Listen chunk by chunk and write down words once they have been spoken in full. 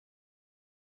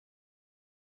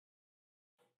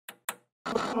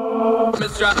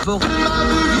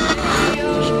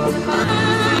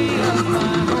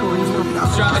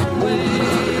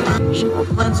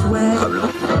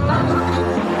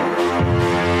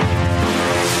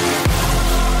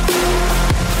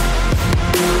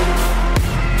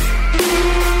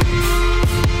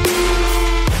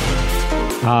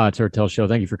It's our Tell Show.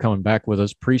 Thank you for coming back with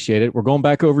us. Appreciate it. We're going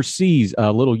back overseas,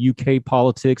 a little UK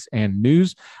politics and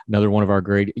news. Another one of our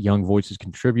great Young Voices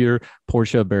contributor,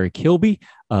 Portia Berry-Kilby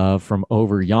from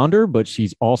over yonder, but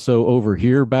she's also over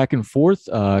here back and forth,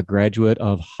 graduate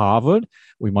of Harvard.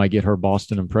 We might get her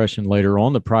Boston impression later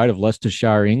on. The pride of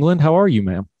Leicestershire, England. How are you,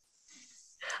 ma'am?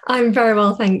 I'm very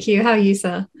well, thank you. How are you,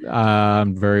 sir?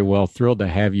 I'm very well. Thrilled to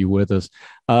have you with us.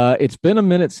 It's been a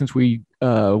minute since we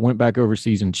went back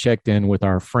overseas and checked in with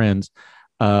our friends.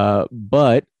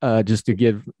 But just to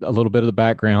give a little bit of the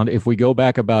background, if we go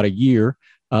back about a year,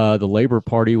 the Labour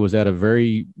Party was at a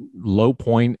very low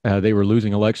point. They were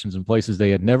losing elections in places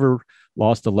they had never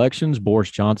lost elections. Boris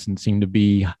Johnson seemed to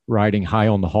be riding high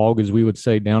on the hog, as we would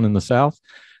say down in the South.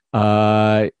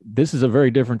 This is a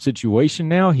very different situation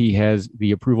now. He has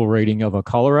the approval rating of a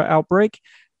cholera outbreak,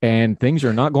 and things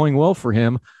are not going well for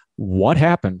him. What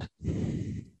happened?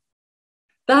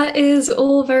 That is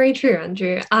all very true,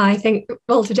 Andrew. I think,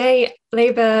 well, today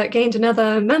Labour gained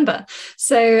another member.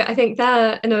 So I think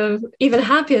they're in an even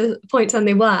happier point than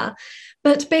they were.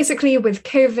 But basically with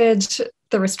COVID,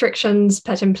 the restrictions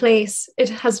put in place, it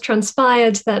has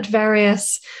transpired that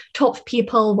various top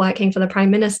people working for the Prime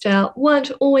Minister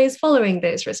weren't always following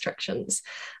those restrictions.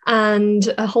 And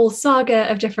a whole saga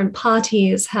of different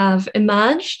parties have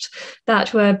emerged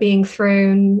that were being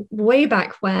thrown way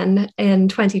back when in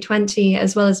 2020,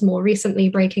 as well as more recently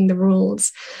breaking the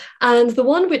rules. And the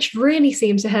one which really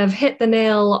seems to have hit the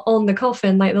nail on the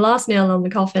coffin, like the last nail on the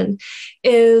coffin,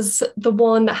 is the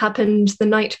one that happened the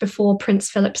night before Prince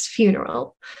Philip's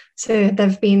funeral. So there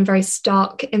have been very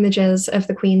stark images of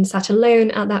the Queen sat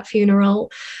alone at that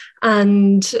funeral.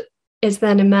 And it's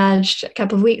then emerged a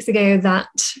couple of weeks ago that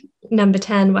Number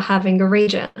 10 were having a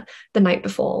rager the night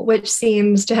before, which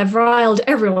seems to have riled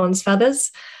everyone's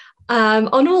feathers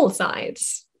on all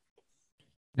sides.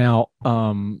 Now,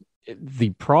 the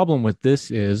problem with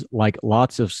this is, like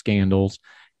lots of scandals,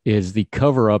 is the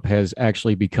cover-up has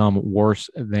actually become worse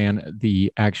than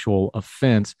the actual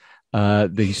offense.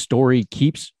 The story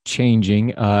keeps changing.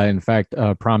 In fact,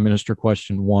 Prime Minister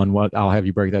question one, I'll have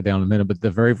you break that down in a minute, but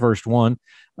the very first one,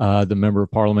 the member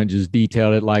of parliament just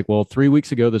detailed it like, well, 3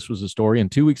 weeks ago, this was a story,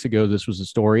 and 2 weeks ago, this was a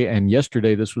story, and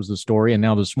yesterday, this was the story, and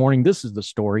now this morning, this is the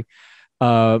story.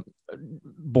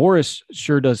 Boris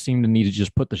sure does seem to need to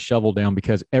just put the shovel down,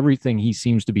 because everything he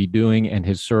seems to be doing and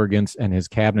his surrogates and his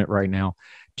cabinet right now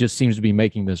just seems to be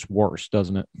making this worse,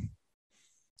 doesn't it?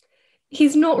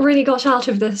 He's not really got out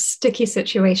of this sticky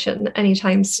situation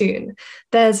anytime soon.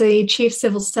 There's a chief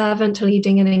civil servant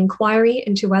leading an inquiry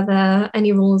into whether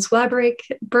any rules were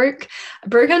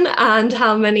broken and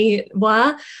how many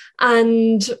were.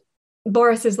 And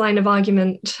Boris's line of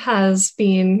argument has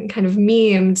been kind of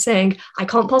memed, saying, I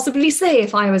can't possibly say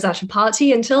if I was at a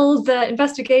party until the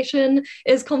investigation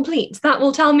is complete. That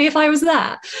will tell me if I was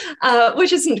there,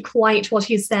 which isn't quite what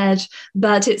he said,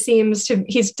 but it seems to,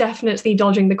 he's definitely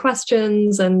dodging the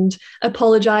questions and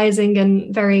apologizing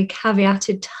in very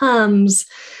caveated terms.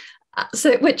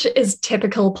 So, which is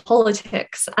typical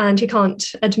politics, and he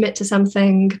can't admit to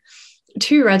something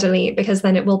too readily, because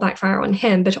then it will backfire on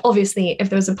him. But obviously, if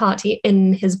there was a party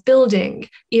in his building,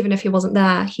 even if he wasn't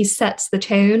there, he sets the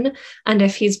tone. And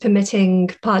if he's permitting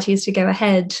parties to go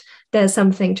ahead, there's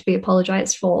something to be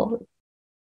apologized for,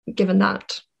 given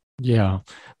that. Yeah.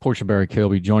 Portia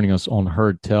Berry-Kilby joining us on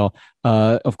Heard Tell.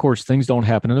 Of course, things don't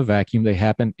happen in a vacuum. They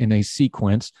happen in a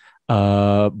sequence.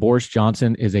 Boris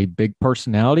Johnson is a big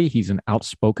personality. He's an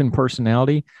outspoken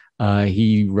personality.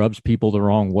 He rubs people the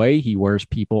wrong way. He wears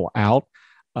people out.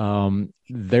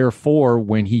 Therefore,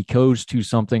 when he goes to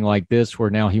something like this,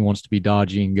 where now he wants to be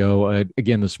dodgy and go,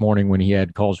 again, this morning when he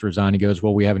had calls to resign, he goes,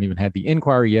 well, we haven't even had the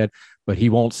inquiry yet, but he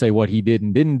won't say what he did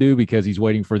and didn't do because he's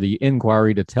waiting for the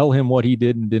inquiry to tell him what he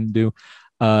did and didn't do.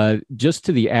 Just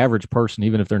to the average person,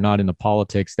 even if they're not into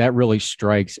politics, that really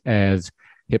strikes as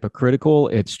hypocritical.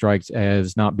 It strikes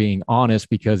as not being honest,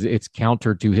 because it's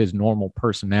counter to his normal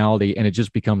personality, and it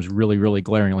just becomes really, really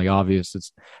glaringly obvious.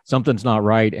 It's something's not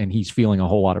right, and he's feeling a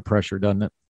whole lot of pressure, doesn't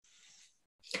it?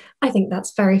 I think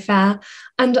that's very fair.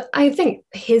 And I think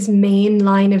his main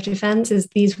line of defense is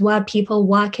these were people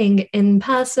working in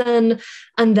person,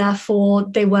 and therefore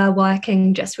they were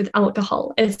working just with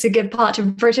alcohol. It's a good part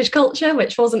of British culture,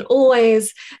 which wasn't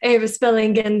always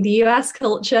overspilling in the US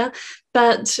culture.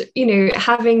 But,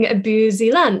 having a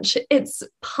boozy lunch, it's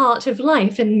part of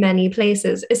life in many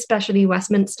places, especially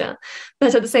Westminster.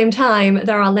 But at the same time,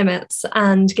 there are limits.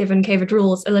 And given COVID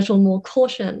rules, a little more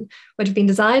caution would have been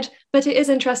desired. But it is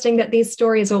interesting that these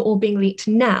stories are all being leaked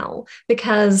now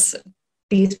because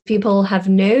these people have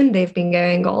known they've been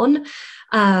going on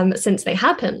since they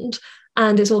happened.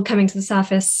 And it's all coming to the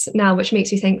surface now, which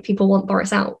makes you think people want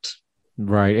Boris out.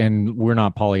 Right. And we're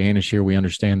not Pollyannish here. We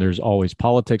understand there's always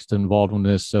politics involved in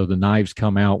this. So the knives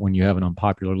come out when you have an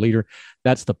unpopular leader.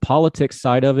 That's the politics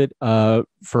side of it.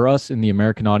 For us in the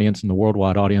American audience and the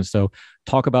worldwide audience, so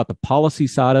talk about the policy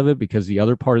side of it, because the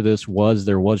other part of this was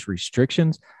there was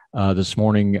restrictions. This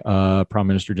morning, Prime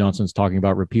Minister Johnson's talking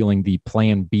about repealing the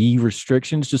Plan B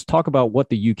restrictions. Just talk about what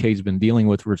the UK has been dealing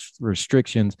with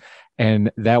restrictions.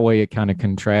 And that way it kind of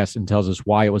contrasts and tells us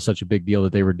why it was such a big deal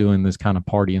that they were doing this kind of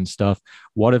party and stuff.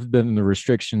 What have been the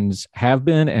restrictions have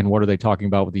been, and what are they talking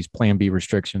about with these Plan B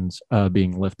restrictions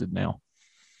being lifted now?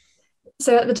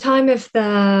 So at the time of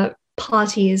the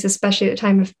parties, especially at the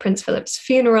time of Prince Philip's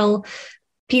funeral,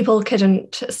 people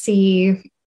couldn't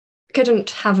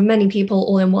have many people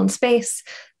all in one space.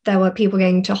 There were people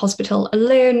going to hospital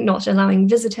alone, not allowing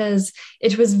visitors.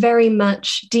 It was very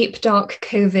much deep, dark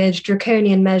COVID,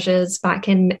 draconian measures back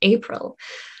in April.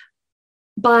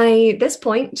 By this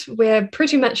point, we're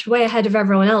pretty much way ahead of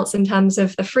everyone else in terms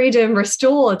of the freedom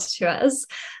restored to us.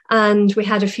 And we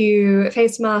had a few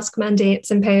face mask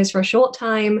mandates imposed for a short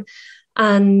time,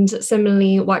 and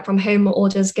similarly, work from home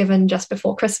orders given just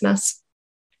before Christmas,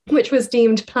 which was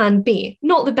deemed Plan B.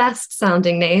 Not the best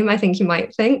sounding name, I think you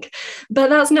might think, but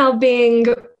that's now being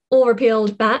all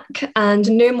repealed back, and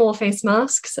no more face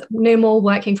masks, no more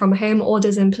working from home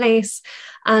orders in place,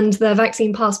 and the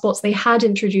vaccine passports they had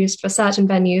introduced for certain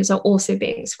venues are also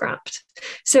being scrapped.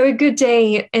 So a good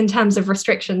day in terms of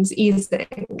restrictions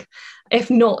easing, if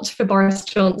not for Boris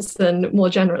Johnson more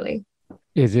generally.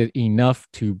 Is it enough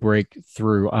to break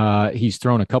through? He's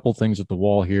thrown a couple things at the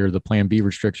wall here. The Plan B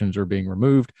restrictions are being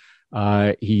removed.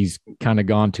 He's kind of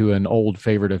gone to an old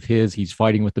favorite of his. He's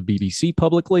fighting with the BBC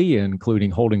publicly,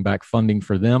 including holding back funding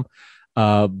for them.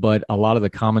 But a lot of the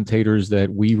commentators that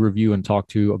we review and talk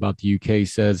to about the UK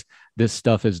says this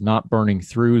stuff is not burning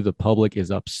through. The public is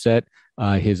upset.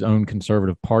 His own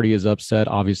Conservative Party is upset.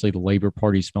 Obviously, the Labour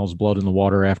Party smells blood in the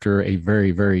water after a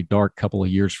very, very dark couple of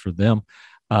years for them.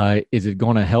 Is it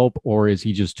going to help, or is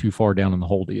he just too far down in the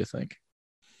hole, do you think?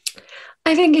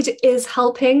 I think it is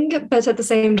helping, but at the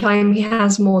same time, he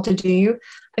has more to do.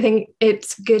 I think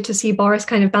it's good to see Boris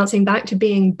kind of bouncing back to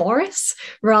being Boris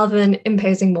rather than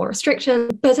imposing more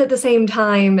restrictions. But at the same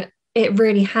time, it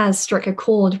really has struck a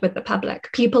chord with the public.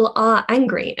 People are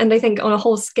angry, and I think on a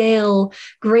whole scale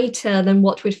greater than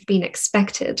what would have been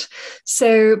expected.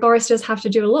 So Boris does have to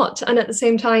do a lot. And at the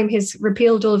same time, he's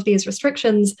repealed all of these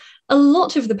restrictions. A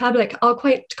lot of the public are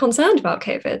quite concerned about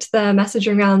COVID. The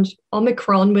messaging around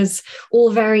Omicron was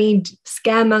all very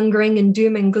scaremongering and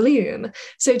doom and gloom.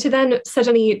 So to then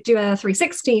suddenly do a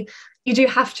 360, you do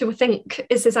have to think,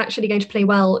 is this actually going to play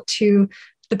well to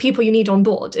the people you need on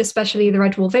board, especially the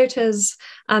Red Wall voters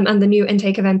and the new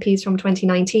intake of MPs from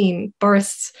 2019.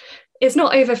 Boris, it's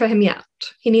not over for him yet.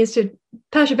 He needs to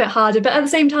push a bit harder, but at the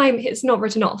same time, it's not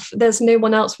written off. There's no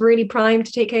one else really primed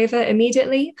to take over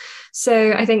immediately.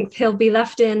 So I think he'll be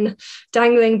left in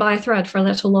dangling by a thread for a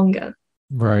little longer.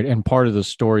 Right. And part of the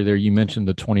story there, you mentioned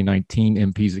the 2019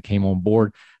 MPs that came on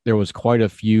board. There was quite a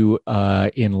few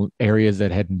in areas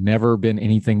that had never been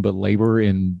anything but Labour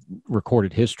in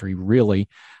recorded history, really.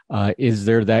 Is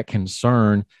there that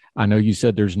concern? I know you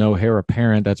said there's no heir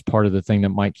apparent. That's part of the thing that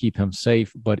might keep him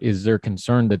safe. But is there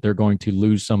concern that they're going to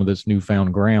lose some of this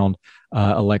newfound ground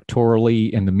electorally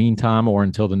in the meantime, or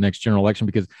until the next general election?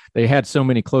 Because they had so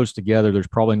many close together, there's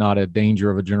probably not a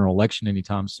danger of a general election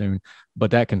anytime soon.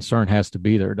 But that concern has to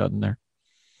be there, doesn't there?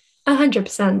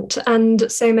 100%.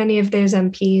 And so many of those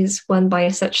MPs won by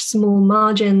such small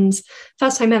margins,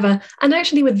 first time ever, and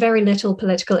actually with very little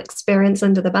political experience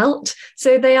under the belt.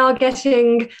 So they are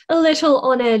getting a little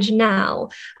on edge now.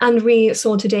 And we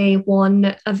saw today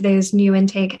one of those new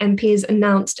intake MPs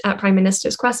announced at Prime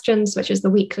Minister's Questions, which is the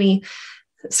weekly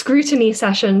scrutiny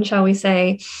session, shall we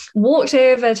say, walked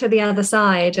over to the other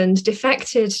side and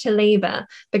defected to Labour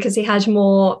because he had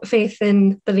more faith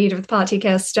in the leader of the party,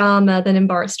 Keir Starmer, than in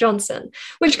Boris Johnson,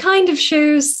 which kind of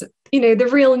shows the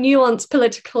real nuanced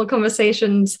political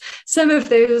conversations some of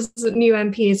those new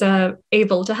MPs are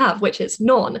able to have, which is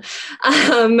none.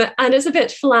 And it's a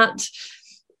bit flat,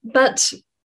 but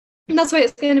that's why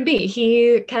it's going to be.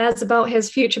 He cares about his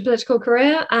future political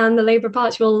career, and the Labour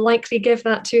Party will likely give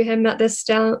that to him at this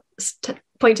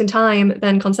point in time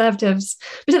than Conservatives.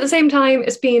 But at the same time,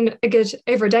 it's been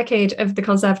over a decade of the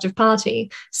Conservative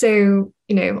Party. So,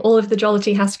 all of the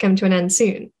jollity has to come to an end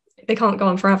soon. They can't go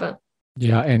on forever.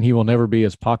 Yeah, and he will never be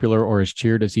as popular or as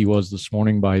cheered as he was this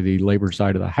morning by the Labour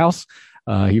side of the House.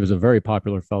 He was a very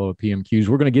popular fellow at PMQs.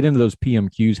 We're going to get into those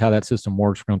PMQs, how that system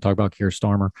works. We're going to talk about Keir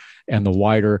Starmer and the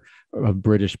wider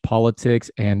British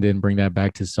politics, and then bring that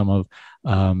back to some of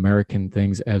American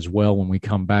things as well when we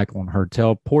come back on Heard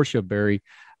Tell. Portia Berry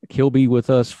Kilby with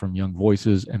us from Young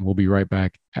Voices, and we'll be right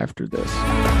back after this.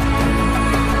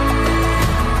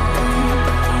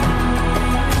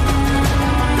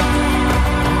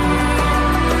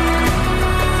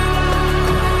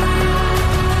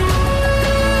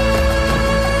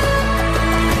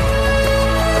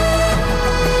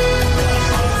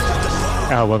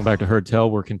 Welcome back to Heard Tell.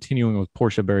 We're continuing with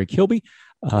Portia Berry Kilby,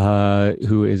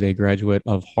 who is a graduate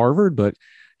of Harvard, but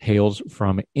hails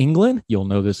from England. You'll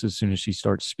know this as soon as she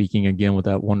starts speaking again with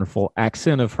that wonderful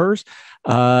accent of hers.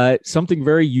 Something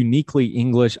very uniquely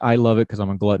English. I love it because I'm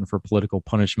a glutton for political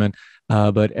punishment.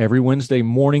 But every Wednesday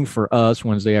morning for us,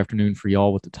 Wednesday afternoon for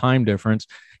y'all with the time difference,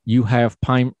 you have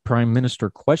Prime Minister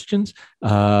questions.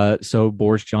 So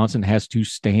Boris Johnson has to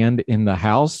stand in the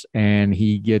House, and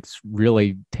he gets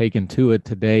really taken to it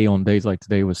today on days like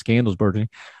today with scandals burgeoning.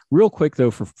 Real quick, though,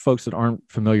 for folks that aren't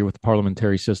familiar with the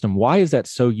parliamentary system, why is that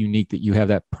so unique that you have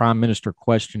that Prime Minister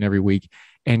question every week,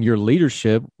 and your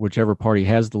leadership, whichever party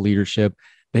has the leadership,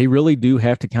 they really do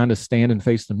have to kind of stand and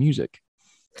face the music?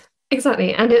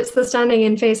 Exactly. And it's the standing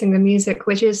and facing the music,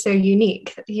 which is so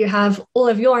unique. You have all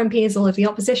of your MPs, all of the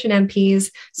opposition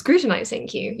MPs scrutinizing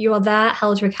you. You are there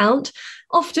held to account,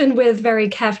 often with very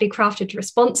carefully crafted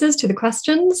responses to the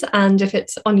questions. And if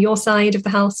it's on your side of the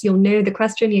House, you'll know the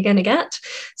question you're going to get.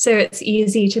 So it's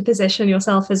easy to position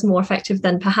yourself as more effective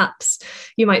than perhaps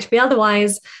you might be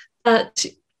otherwise. But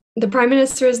the Prime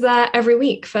Minister is there every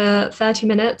week for 30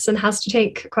 minutes and has to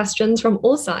take questions from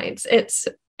all sides. It's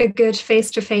a good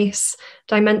face-to-face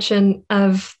dimension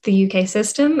of the UK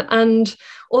system, and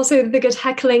also the good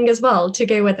heckling as well to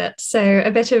go with it. So a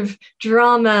bit of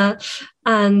drama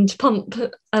and pomp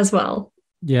as well.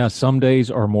 Yeah, some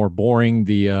days are more boring.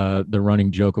 The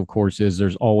running joke, of course, is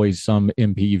there's always some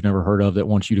MP you've never heard of that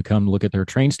wants you to come look at their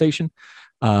train station.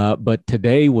 But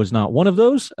today was not one of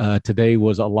those. Today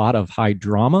was a lot of high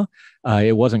drama.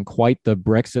 It wasn't quite the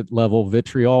Brexit level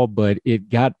vitriol, but it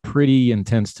got pretty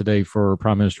intense today for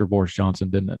Prime Minister Boris Johnson,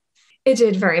 didn't it? It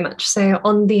did very much. So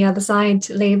on the other side,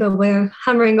 Labour were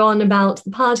hammering on about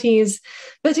the parties,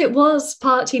 but it was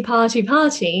party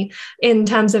in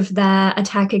terms of their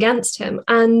attack against him.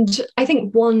 And I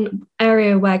think one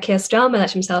area where Keir Starmer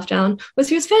let himself down was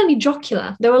he was fairly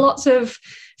jocular. There were lots of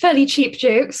fairly cheap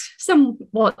jokes,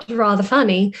 somewhat rather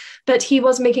funny, but he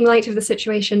was making light of the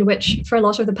situation, which for a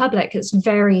lot of the public is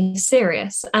very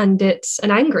serious, and it's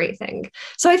an angry thing.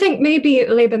 So I think maybe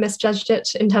Labour misjudged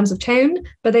it in terms of tone,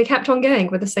 but they kept on going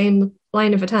with the same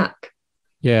line of attack.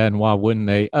 Yeah, and why wouldn't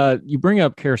they? You bring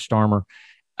up Keir Starmer,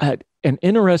 an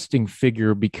interesting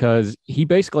figure, because he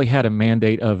basically had a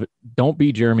mandate of don't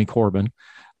be Jeremy Corbyn.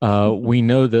 We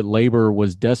know that Labour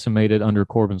was decimated under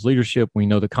Corbyn's leadership. We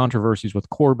know the controversies with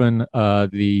Corbyn,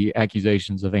 the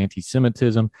accusations of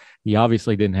anti-Semitism. He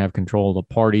obviously didn't have control of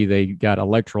the party. They got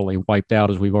electorally wiped out,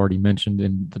 as we've already mentioned,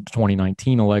 in the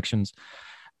 2019 elections.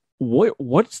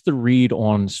 What's the read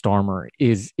on Starmer?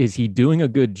 Is he doing a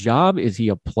good job? Is he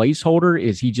a placeholder?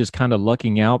 Is he just kind of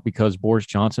lucking out because Boris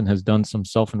Johnson has done some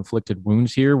self-inflicted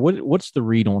wounds here? What's the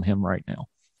read on him right now?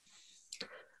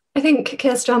 I think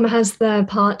Keir Starmer has the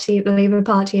Labour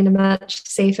Party, in a much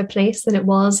safer place than it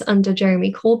was under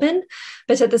Jeremy Corbyn.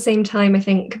 But at the same time, I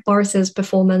think Boris's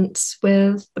performance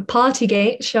with the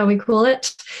Partygate, shall we call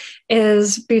it,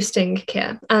 is boosting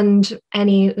Keir. And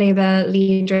any Labour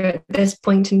leader at this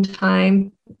point in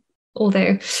time,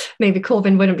 although maybe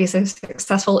Corbyn wouldn't be so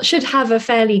successful, should have a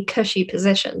fairly cushy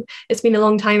position. It's been a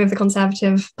long time of the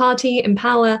Conservative Party in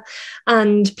power,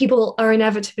 and people are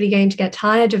inevitably going to get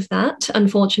tired of that,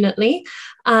 unfortunately.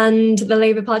 And the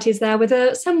Labour Party is there with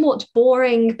a somewhat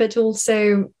boring but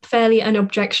also fairly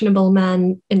unobjectionable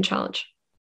man in charge.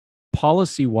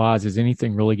 Policy-wise, is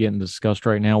anything really getting discussed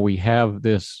right now? We have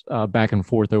this back and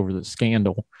forth over the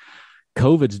scandal.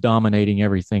 COVID's dominating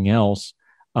everything else.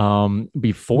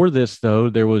 Before this, though,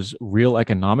 there was real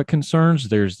economic concerns.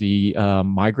 There's the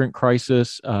migrant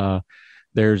crisis.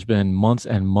 There's been months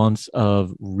and months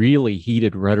of really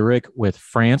heated rhetoric with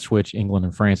France, which England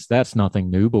and France, that's nothing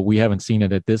new, but we haven't seen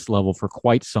it at this level for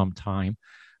quite some time.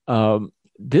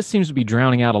 This seems to be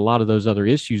drowning out a lot of those other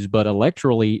issues, but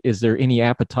electorally, is there any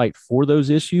appetite for those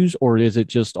issues, or is it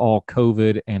just all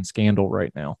COVID and scandal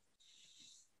right now?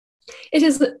 It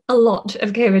is a lot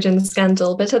of COVID and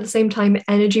scandal, but at the same time,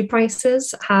 energy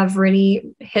prices have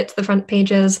really hit the front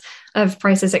pages of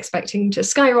prices expecting to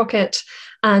skyrocket,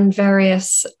 and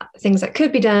various things that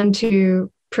could be done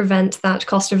to prevent that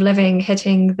cost of living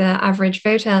hitting the average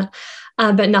voter,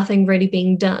 but nothing really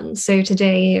being done. So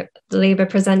today, Labour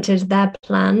presented their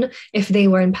plan if they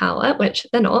were in power, which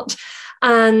they're not,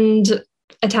 and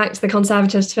attacked the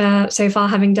Conservatives for so far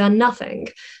having done nothing.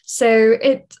 So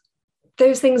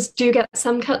those things do get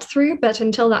some cut through, but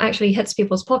until that actually hits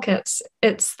people's pockets,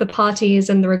 it's the parties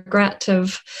and the regret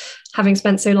of having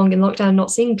spent so long in lockdown not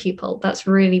seeing people that's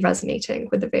really resonating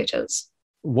with the voters.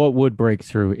 What would break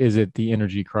through? Is it the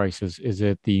energy crisis? Is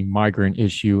it the migrant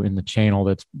issue in the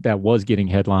channel that was getting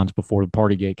headlines before the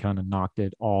Partygate kind of knocked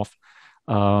it off?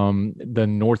 The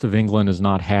north of England is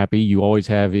not happy. You always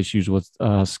have issues with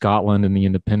Scotland and the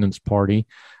Independence Party.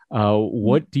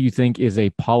 What do you think is a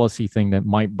policy thing that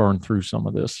might burn through some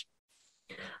of this?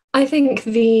 I think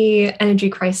the energy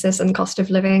crisis and cost of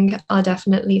living are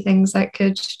definitely things that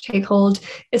could take hold,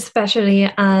 especially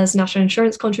as national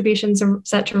insurance contributions are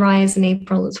set to rise in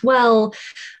April as well.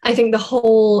 I think the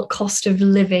whole cost of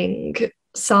living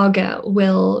saga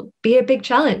will be a big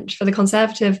challenge for the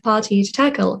Conservative Party to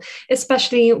tackle,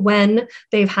 especially when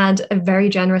they've had a very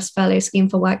generous furlough scheme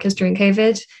for workers during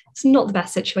COVID. It's not the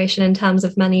best situation in terms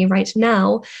of money right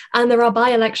now, and there are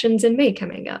by-elections in May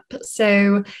coming up.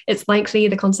 So it's likely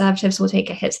the Conservatives will take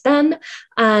a hit then,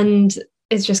 and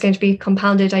it's just going to be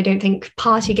compounded. I don't think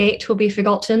Partygate will be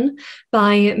forgotten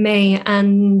by May,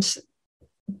 and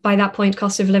by that point,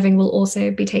 cost of living will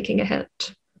also be taking a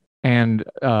hit. And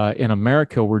in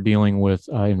America, we're dealing with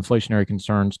inflationary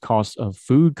concerns, costs of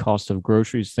food, costs of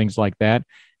groceries, things like that.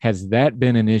 Has that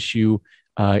been an issue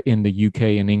in the UK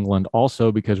and England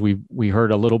also? Because we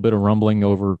heard a little bit of rumbling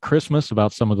over Christmas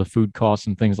about some of the food costs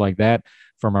and things like that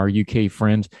from our UK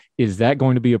friends. Is that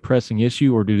going to be a pressing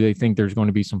issue, or do they think there's going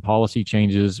to be some policy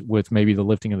changes with maybe the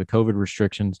lifting of the COVID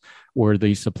restrictions where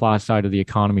the supply side of the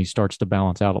economy starts to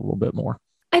balance out a little bit more?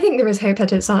 I think there is hope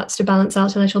that it starts to balance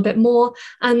out a little bit more.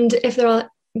 And if there are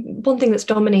one thing that's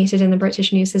dominated in the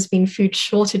British news has been food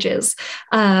shortages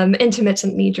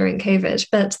intermittently during COVID.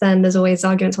 But then there's always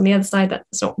arguments on the other side that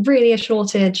it's not really a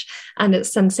shortage and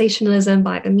it's sensationalism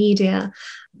by the media.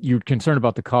 You're concerned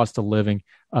about the cost of living.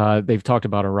 They've talked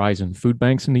about a rise in food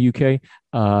banks in the UK.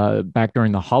 Back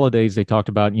during the holidays, they talked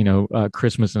about,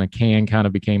 Christmas in a can kind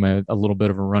of became a little bit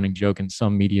of a running joke in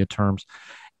some media terms.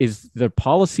 Is the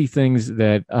policy things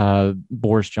that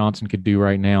Boris Johnson could do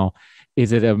right now,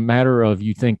 is it a matter of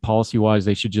you think policy-wise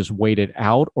they should just wait it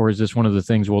out, or is this one of the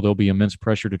things where there'll be immense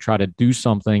pressure to try to do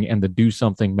something and the do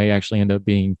something may actually end up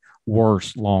being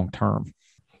worse long-term?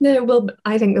 No, well,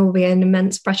 I think there will be an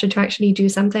immense pressure to actually do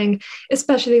something,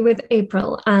 especially with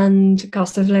April and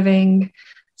cost of living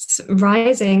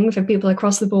rising for people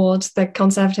across the board. The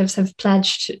Conservatives have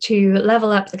pledged to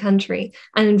level up the country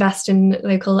and invest in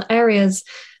local areas.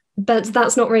 But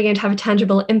that's not really going to have a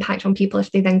tangible impact on people if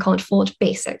they then can't afford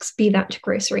basics, be that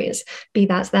groceries, be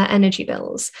that their energy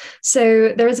bills.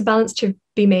 So there is a balance to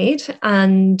be made.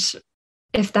 And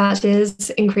if that is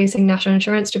increasing national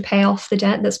insurance to pay off the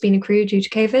debt that's been accrued due to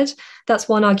COVID, that's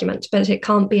one argument, but it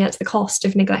can't be at the cost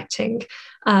of neglecting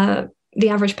the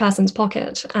average person's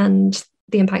pocket and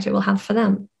the impact it will have for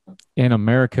them. In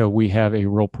America, we have a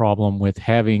real problem with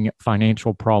having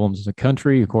financial problems as a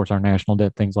country, of course, our national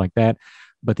debt, things like that.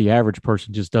 But the average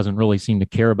person just doesn't really seem to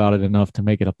care about it enough to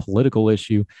make it a political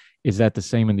issue. Is that the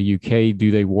same in the UK?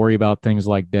 Do they worry about things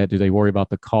like debt? Do they worry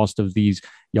about the cost of these,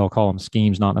 y'all call them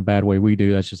schemes, not in a bad way we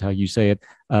do, that's just how you say it,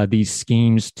 these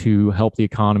schemes to help the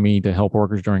economy, to help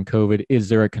workers during COVID? Is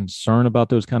there a concern about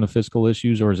those kind of fiscal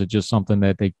issues, or is it just something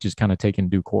that they just kind of take in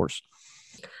due course?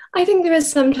 I think there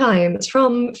is sometimes,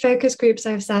 from focus groups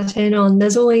I've sat in on,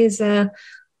 there's always a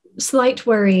slight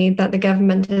worry that the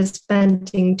government is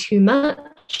spending too much.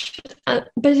 But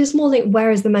it's more like, where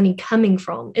is the money coming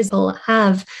from? Is all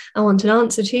I want an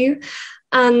answer to.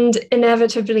 And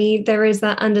inevitably, there is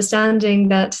that understanding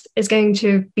that is going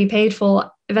to be paid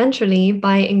for eventually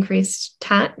by increased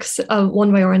tax.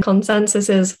 One way or another, consensus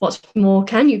is what more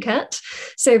can you cut?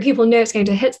 So people know it's going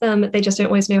to hit them. They just don't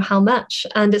always know how much.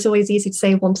 And it's always easy to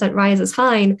say 1% rise is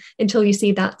fine until you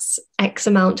see that's X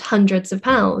amount, hundreds of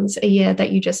pounds a year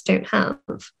that you just don't have.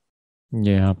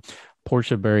 Yeah.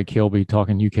 Portia Berry Kilby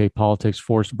talking UK politics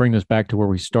for us. To bring this back to where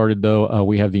we started, though,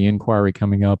 we have the inquiry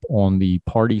coming up on the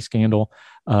party scandal.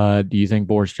 Do you think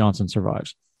Boris Johnson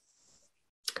survives?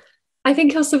 I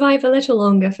think he'll survive a little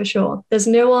longer for sure. There's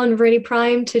no one really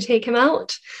primed to take him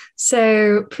out.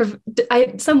 So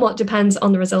it somewhat depends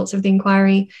on the results of the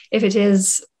inquiry. If it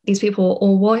is these people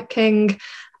all working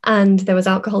and there was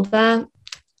alcohol there,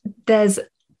 there's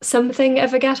something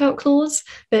of a get out clause.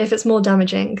 But if it's more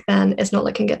damaging, then it's not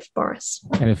looking good for Boris.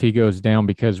 And if he goes down,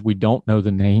 because we don't know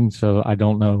the name, so I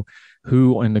don't know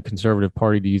who in the Conservative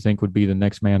Party do you think would be the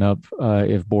next man up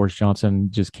if Boris Johnson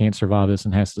just can't survive this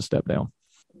and has to step down?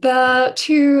 The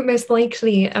two most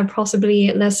likely are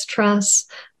possibly Liz Truss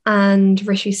and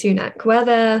Rishi Sunak.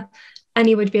 Whether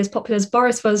any would be as popular as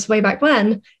Boris was way back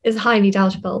when is highly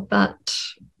doubtable, but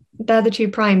they're the two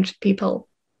primed people.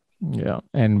 Yeah,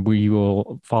 and we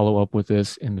will follow up with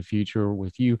this in the future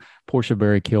with you. Portia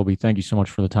Berry Kilby, thank you so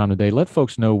much for the time today. Let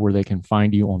folks know where they can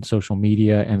find you on social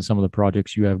media and some of the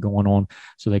projects you have going on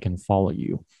so they can follow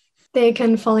you. They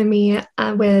can follow me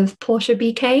with Portia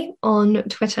BK on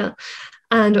Twitter.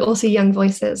 And also Young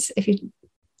Voices. If you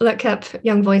look up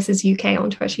Young Voices UK on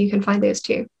Twitter, you can find those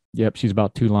too. Yep, she's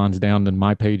about 2 lines down than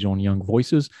my page on Young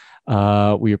Voices.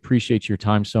 We appreciate your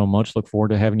time so much. Look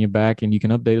forward to having you back, and you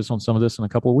can update us on some of this in a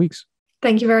couple of weeks.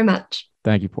 Thank you very much.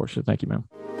 Thank you, Portia. Thank you, ma'am.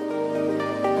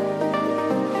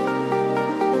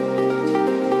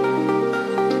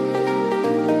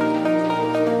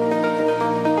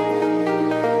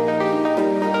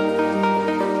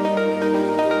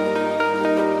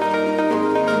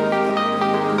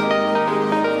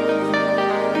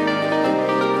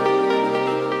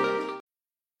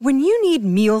 When you need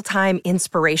mealtime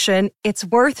inspiration, it's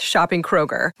worth shopping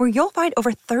Kroger, where you'll find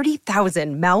over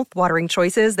 30,000 mouth-watering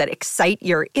choices that excite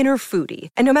your inner foodie.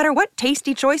 And no matter what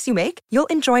tasty choice you make, you'll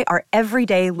enjoy our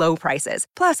everyday low prices,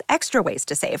 plus extra ways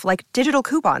to save, like digital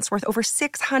coupons worth over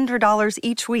 $600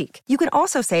 each week. You can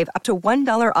also save up to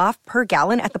 $1 off per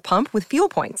gallon at the pump with fuel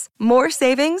points. More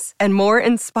savings and more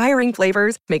inspiring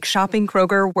flavors make shopping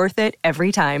Kroger worth it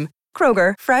every time.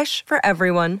 Kroger, fresh for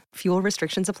everyone. Fuel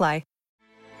restrictions apply.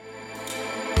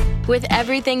 With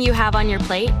everything you have on your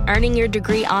plate, earning your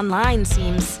degree online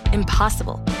seems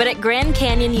impossible. But at Grand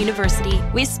Canyon University,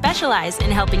 we specialize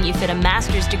in helping you fit a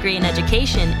master's degree in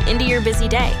education into your busy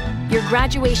day. Your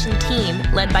graduation team,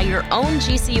 led by your own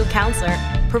GCU counselor,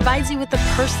 provides you with the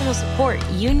personal support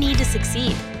you need to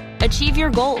succeed. Achieve your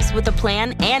goals with a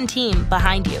plan and team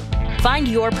behind you. Find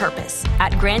your purpose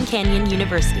at Grand Canyon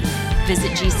University.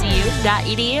 Visit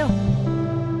gcu.edu.